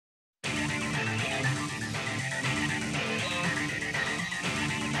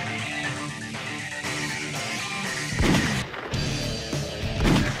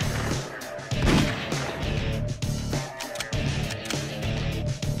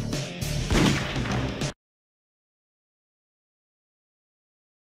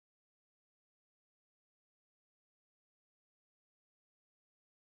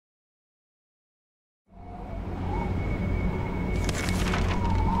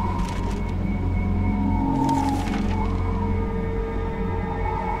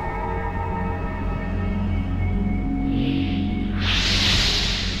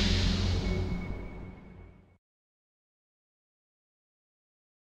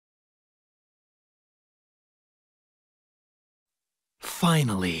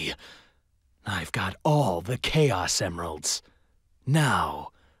Finally, I've got all the Chaos Emeralds. Now,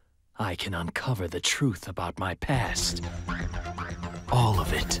 I can uncover the truth about my past. All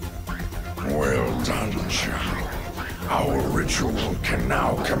of it. Well done, Shadow. Our ritual can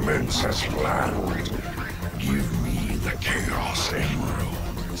now commence as planned. Give me the Chaos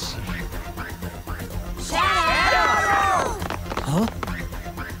Emeralds. Shadow! Huh?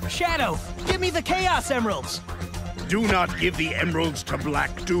 Shadow, give me the Chaos Emeralds! Do not give the emeralds to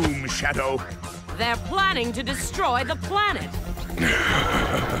Black Doom, Shadow. They're planning to destroy the planet.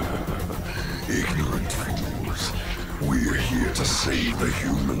 Ignorant fools. We're here to save the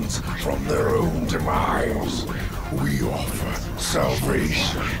humans from their own demise. We offer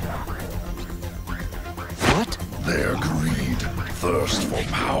salvation. What? Their greed, thirst for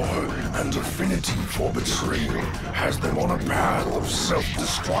power, and affinity for betrayal has them on a path of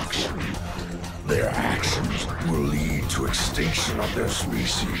self-destruction. Their actions will lead to extinction of their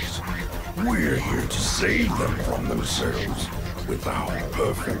species. We're here to save them from themselves with our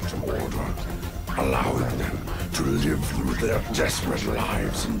perfect order, allowing them to live through their desperate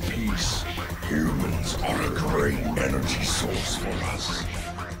lives in peace. Humans are a great energy source for us.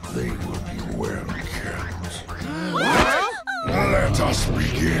 They will be well kept. What? Let us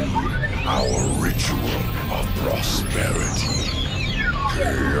begin our ritual of prosperity.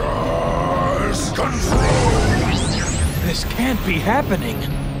 Chaos Control! This can't be happening.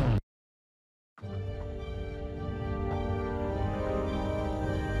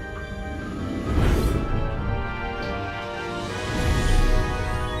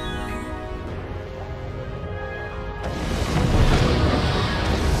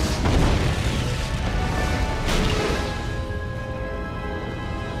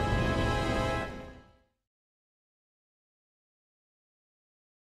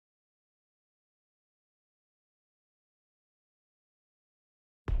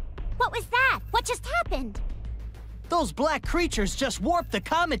 What was that? What just happened? Those black creatures just warped the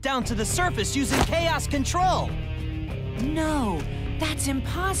comet down to the surface using Chaos Control. No, that's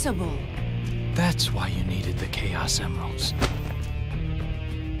impossible. That's why you needed the Chaos Emeralds.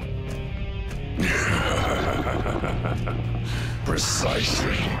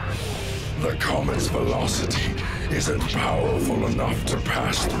 Precisely. The comet's velocity isn't powerful enough to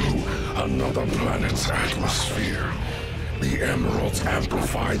pass through another planet's atmosphere. The Emeralds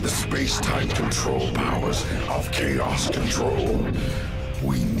amplify the space-time control powers of Chaos Control.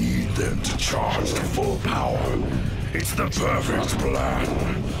 We need them to charge to full power. It's the perfect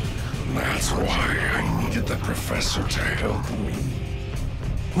plan. That's why I needed the Professor to help me.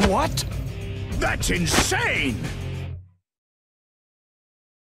 What? That's insane!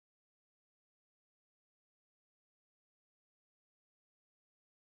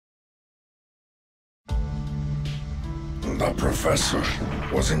 The Professor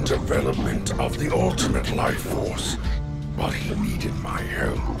was in development of the ultimate life force, but he needed my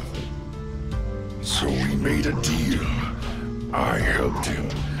help. So we made a deal. I helped him,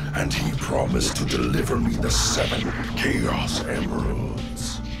 and he promised to deliver me the 7 Chaos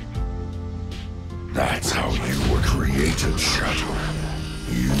Emeralds. That's how you were created, Shadow.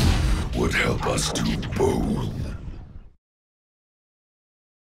 You would help us do both.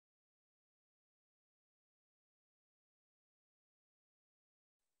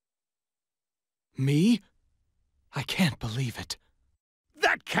 Me? I can't believe it.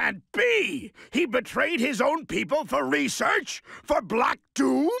 That can't be! He betrayed his own people for research? For Black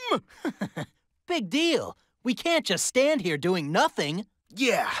Doom? Big deal. We can't just stand here doing nothing.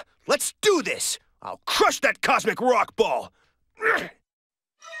 Yeah, let's do this! I'll crush that cosmic rock ball!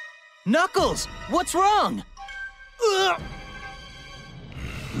 Knuckles, what's wrong?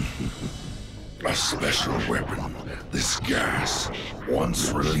 A special weapon. This gas,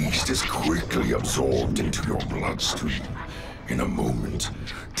 once released, is quickly absorbed into your bloodstream. In a moment,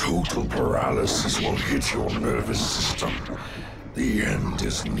 total paralysis will hit your nervous system. The end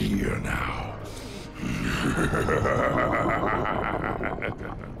is near now.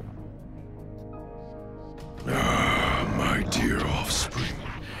 Ah, my dear offspring.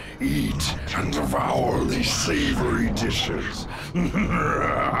 Eat and devour these savory dishes. Help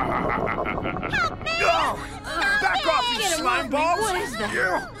me! No! Back off, you Get slime away from me. balls! What is that?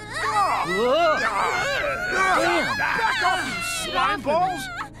 Back off, you slime balls!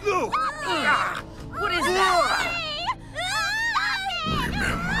 What is that?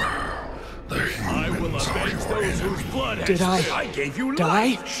 Remember, the humans are your enemy. blood Did I gave you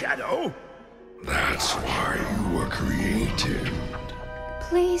die? life, Shadow! That's why you were created.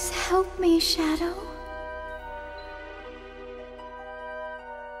 Please help me, Shadow.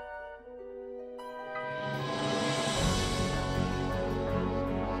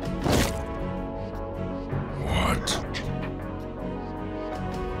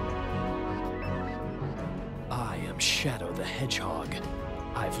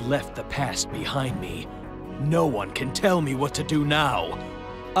 left the past behind me. No one can tell me what to do now.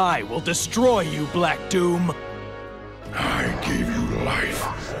 I will destroy you, Black Doom! I gave you life,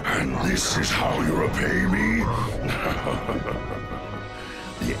 and this is how you repay me?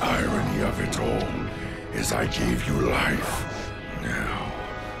 The irony of it all is I gave you life. Now,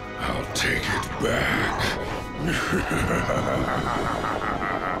 I'll take it back.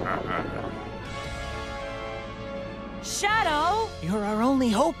 Shadow! You're our only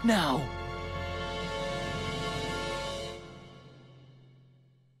hope now.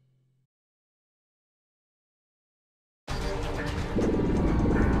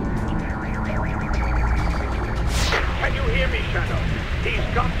 Can you hear me, Shadow?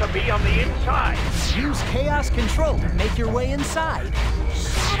 He's got to be on the inside. Use Chaos Control to make your way inside.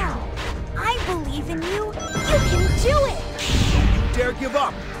 Shadow, I believe in you. You can do it. You dare give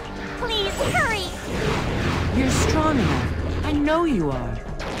up? Please, hurry. You're strong enough. I know you are.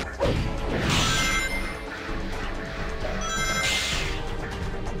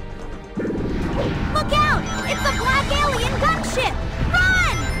 Look out! It's a black alien gunship!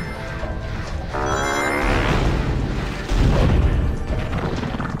 Run!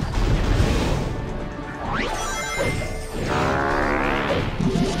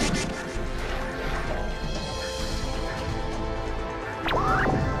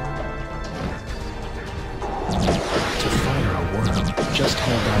 To fire a worm, just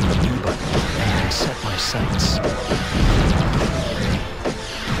hold down the B button and set my sights.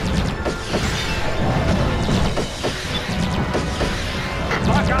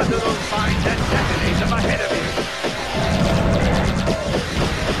 Lock onto those mines and detonate them ahead of you.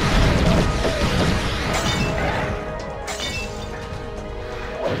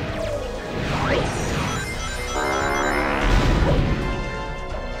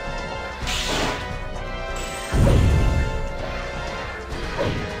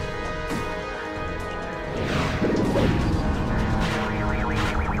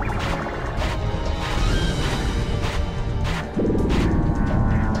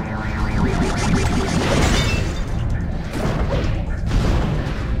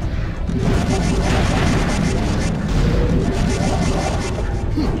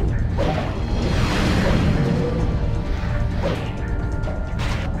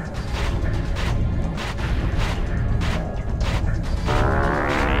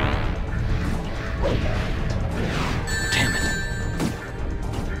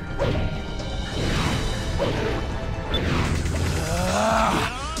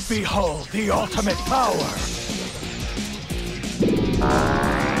 Behold the ultimate power!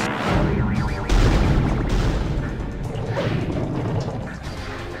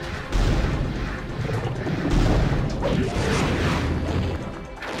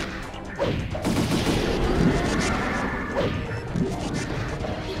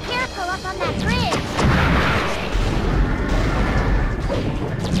 Be careful up on that bridge.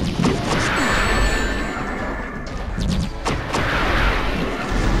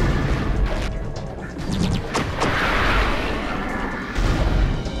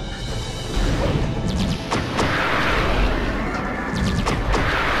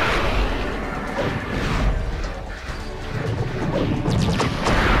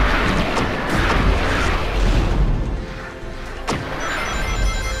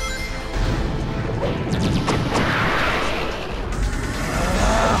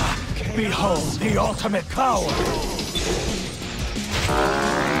 Behold the ultimate power!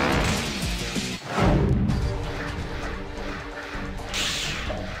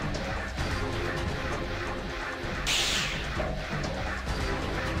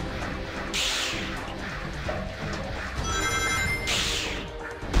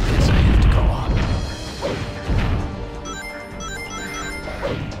 Guess I have to go on.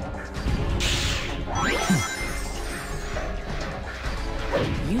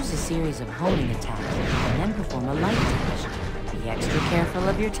 Use a series of homing attacks and then perform a light touch. Be extra careful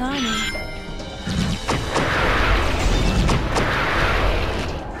of your timing.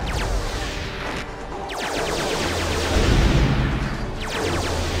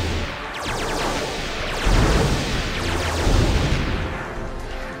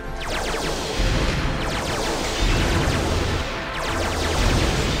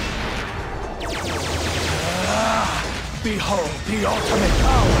 Behold the ultimate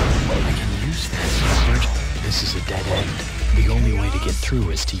power! I can use this. This is a dead end. The only way to get through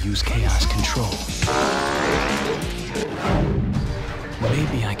is to use Chaos Control.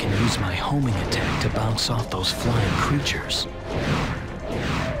 Maybe I can use my homing attack to bounce off those flying creatures.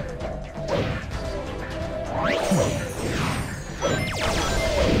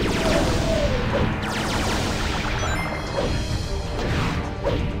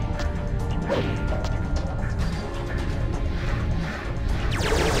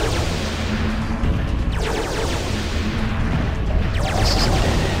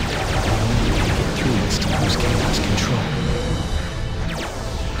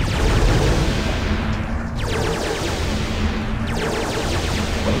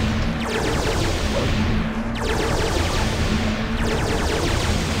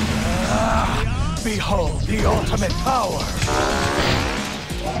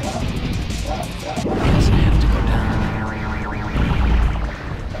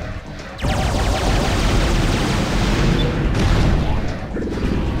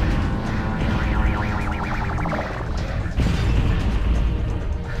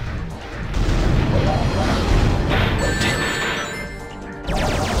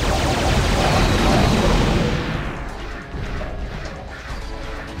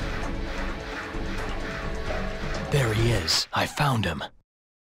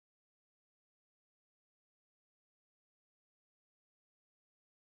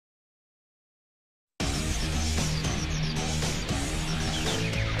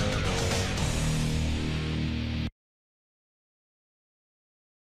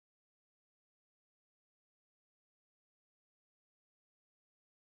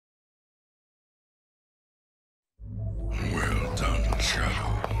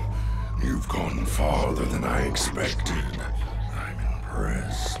 Shadow. You've gone farther than I expected. I'm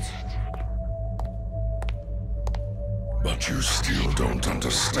impressed. But you still don't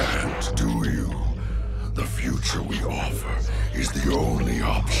understand, do you? The future we offer is the only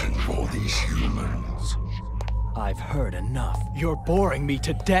option for these humans. I've heard enough. You're boring me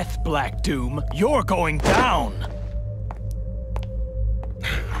to death, Black Doom. You're going down!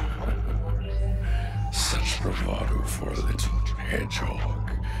 Such bravado for a little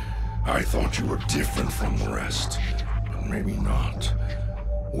hedgehog. I thought you were different from the rest, but maybe not.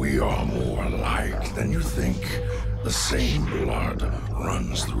 We are more alike than you think. The same blood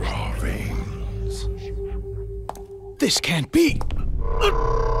runs through our veins. This can't be!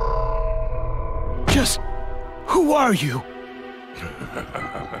 Just... who are you?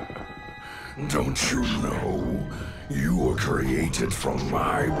 Don't you know? You were created from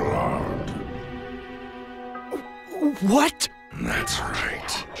my blood. What? That's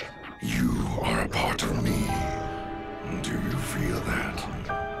right. You are a part of me. Do you feel that?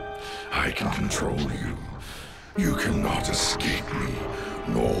 I can control you. You cannot escape me,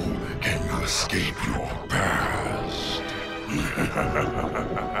 nor can you escape your past.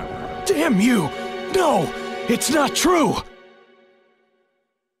 Damn you! No! It's not true!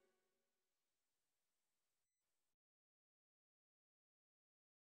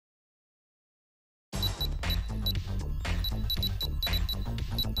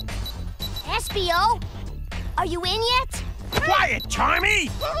 Espio, are you in yet? Quiet, Charmy!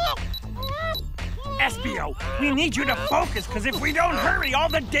 Espio, we need you to focus, because if we don't hurry, all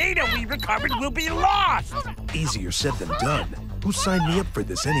the data we recovered will be lost! Easier said than done. Who signed me up for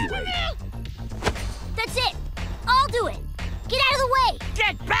this anyway? That's it. I'll do it. Get out of the way.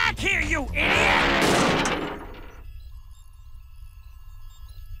 Get back here, you idiot!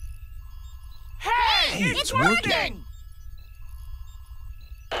 Hey, it's working!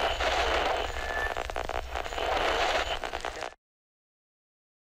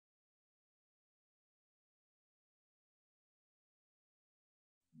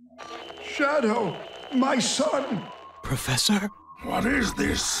 Shadow, my son, Professor? What is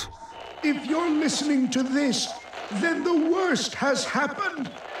this? if you're listening to this, then the worst has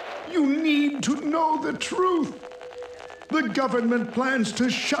happened. You need to know the truth. The government plans to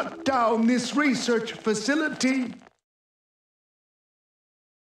shut down this research facility.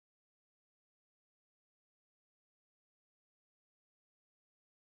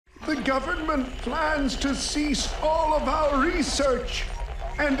 The government plans to cease all of our research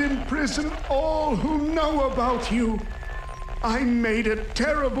and imprison all who know about you. I made a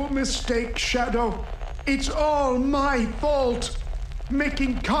terrible mistake, Shadow. It's all my fault.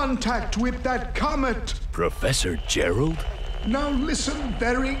 Making contact with that comet. Professor Gerald? Now listen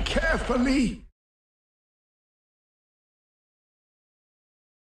very carefully.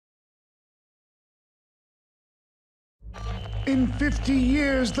 In 50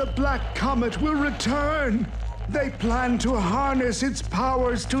 years, the Black Comet will return. They plan to harness its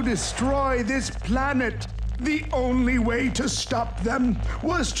powers to destroy this planet. The only way to stop them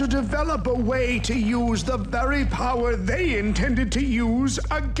was to develop a way to use the very power they intended to use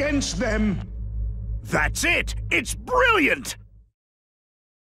against them. That's it! It's brilliant!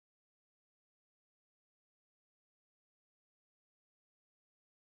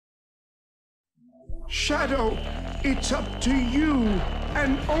 Shadow, it's up to you,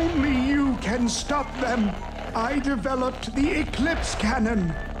 and only you can stop them. I developed the Eclipse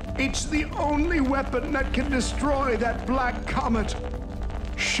Cannon. It's the only weapon that can destroy that black comet.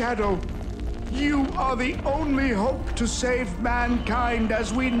 Shadow, you are the only hope to save mankind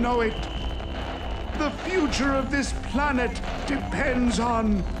as we know it. The future of this planet depends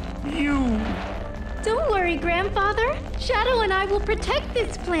on you. Don't worry, Grandfather. Shadow and I will protect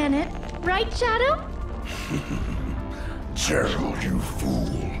this planet. Right, Shadow? Gerald, you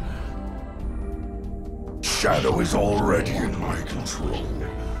fool. Shadow is already in my control.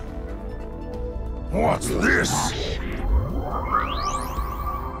 What's this?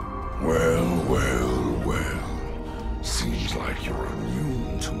 Well. Seems like you're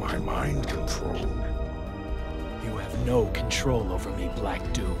immune to my mind control. You have no control over me, Black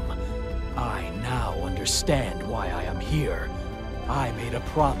Doom. I now understand why I am here. I made a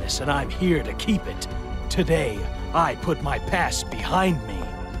promise, and I'm here to keep it. Today, I put my past behind me.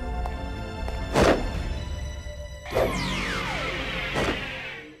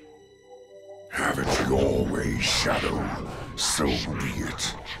 Have it your way, Shadow. So be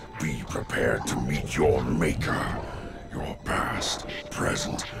it. Be prepared to meet your maker. Your past,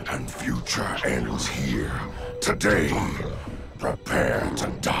 present, and future ends here. Today, prepare to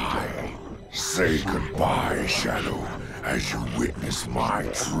die. Say goodbye, Shadow, as you witness my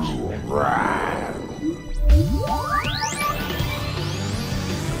true wrath.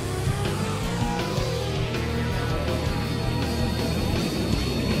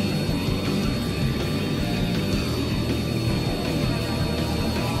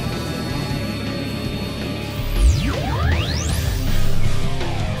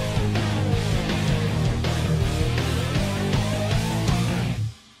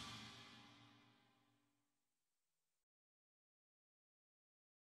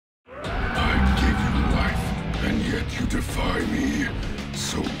 You defy me,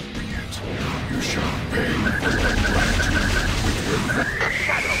 so be it. You shall pay for your gratitude with revenge.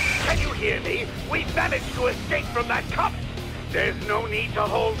 Shadow, can you hear me? We've managed to escape from that comet. There's no need to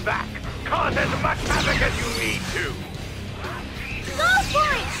hold back. Cause as much havoc as you need to. Go for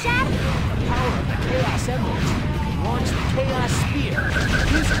it, Shadow! The power of the Chaos Emeralds. You can launch the Chaos Spear.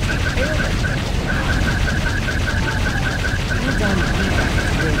 Use it to impale them. You're done here,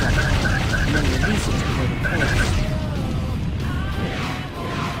 and then release it to play the chorus.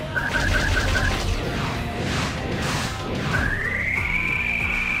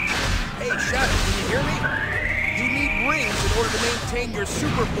 Hey, Shadow, can you hear me? You need rings in order to maintain your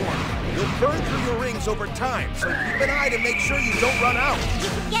super form. You'll burn through your rings over time, so keep an eye to make sure you don't run out. You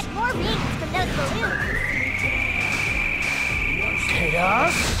can get more rings from those balloons.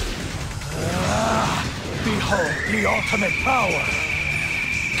 Chaos? Behold the ultimate power!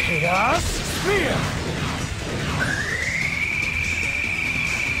 Chaos Spear!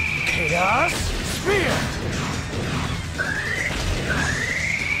 Chaos Spear!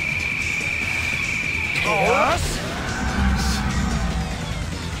 Chaos?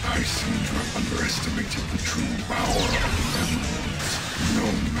 I seem to have underestimated the true power of the emeralds. No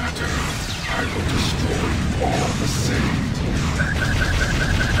matter, I will destroy you all the same.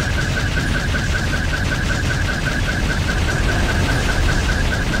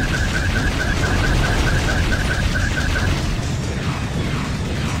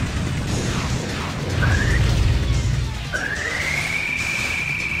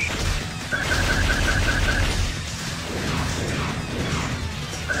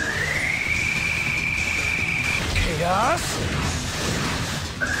 Chaos?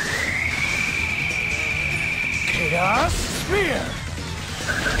 Chaos Spear!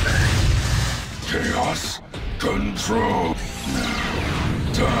 Chaos control. Now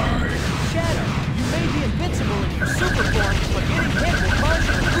die. Shadow, you may be invincible in your super form, but getting hit will cause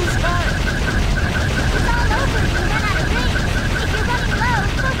you to lose time. It's all over if you run out of rings. If you're running low,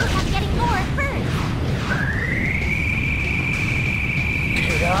 focus on getting more first.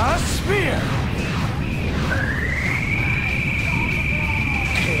 Chaos Spear!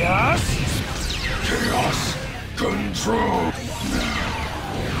 Chaos? Chaos control. Now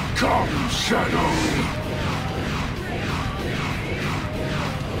come, Shadow.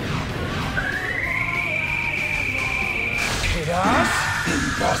 Chaos?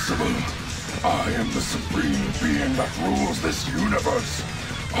 Impossible. I am the supreme being that rules this universe.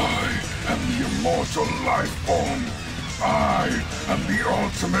 I am the immortal life form. I am the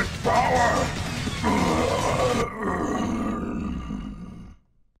ultimate power.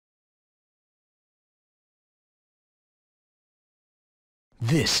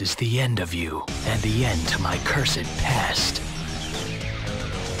 This is the end of you, and the end to my cursed past.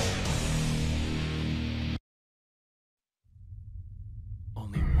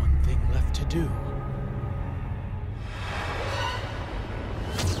 Only one thing left to do.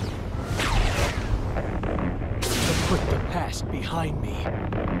 To put the past behind me.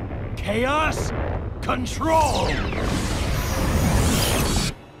 Chaos Control!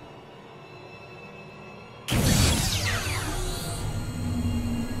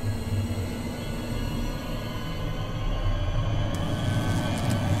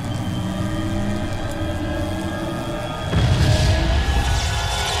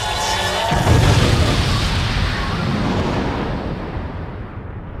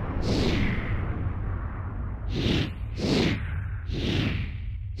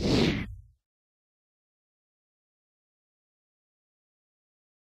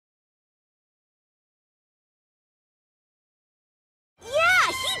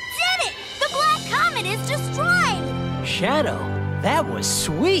 Shadow, that was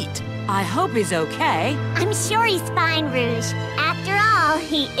sweet. I hope he's okay. I'm sure he's fine, Rouge. After all,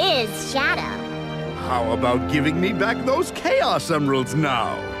 he is Shadow. How about giving me back those Chaos Emeralds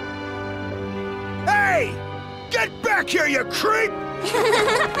now? Hey! Get back here, you creep!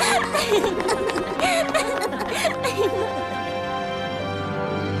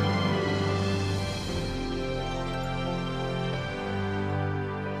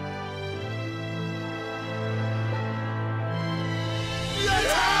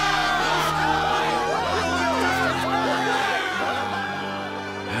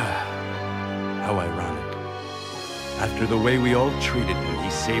 How ironic. After the way we all treated him, he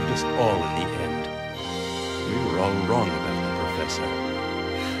saved us all in the end. We were all wrong about the Professor.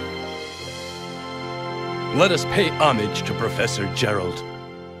 Let us pay homage to Professor Gerald.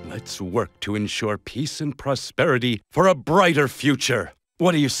 Let's work to ensure peace and prosperity for a brighter future.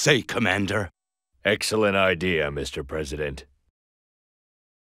 What do you say, Commander? Excellent idea, Mr. President.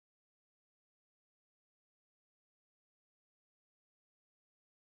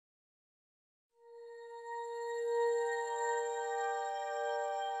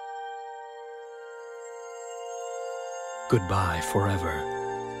 Goodbye forever,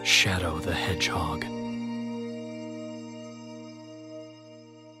 Shadow the Hedgehog.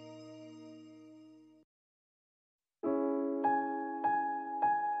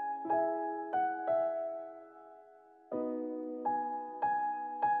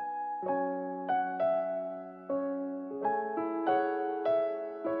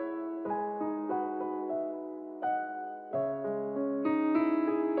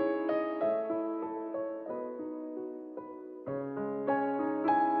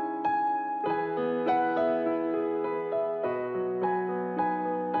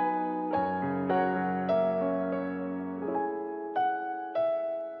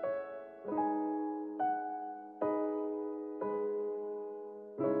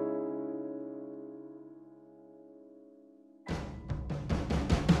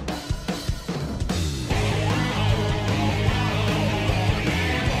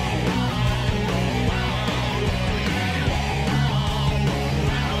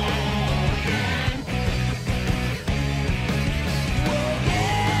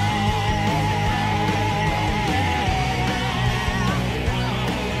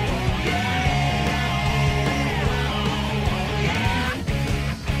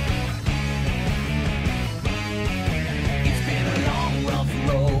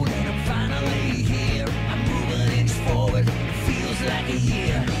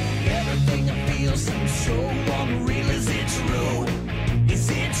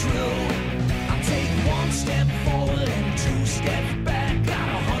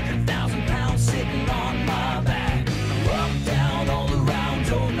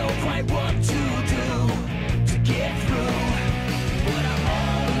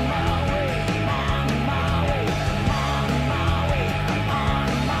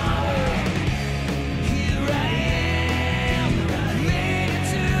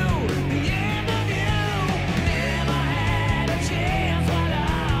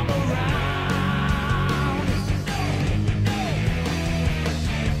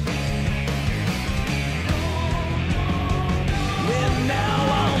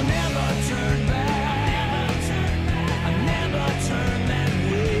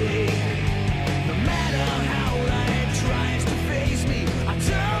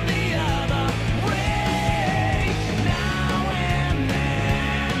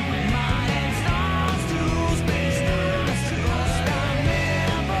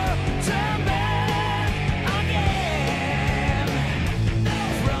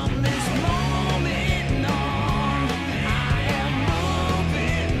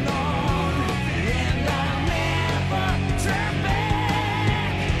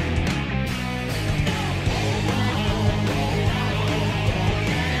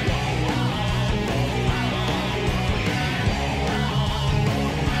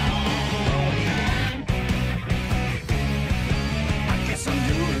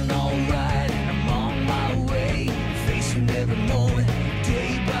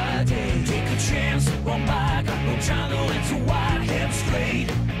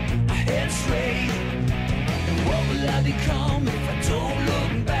 Become if I don't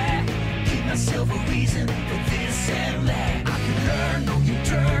look back, give myself a reason for this and that.